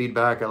always like the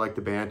feedback. I like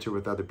to banter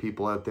with other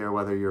people out there,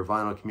 whether you're a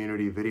vinyl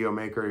community video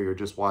maker or you're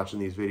just watching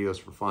these videos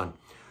for fun.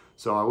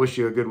 So I wish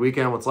you a good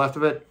weekend, what's left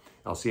of it.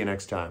 I'll see you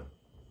next time.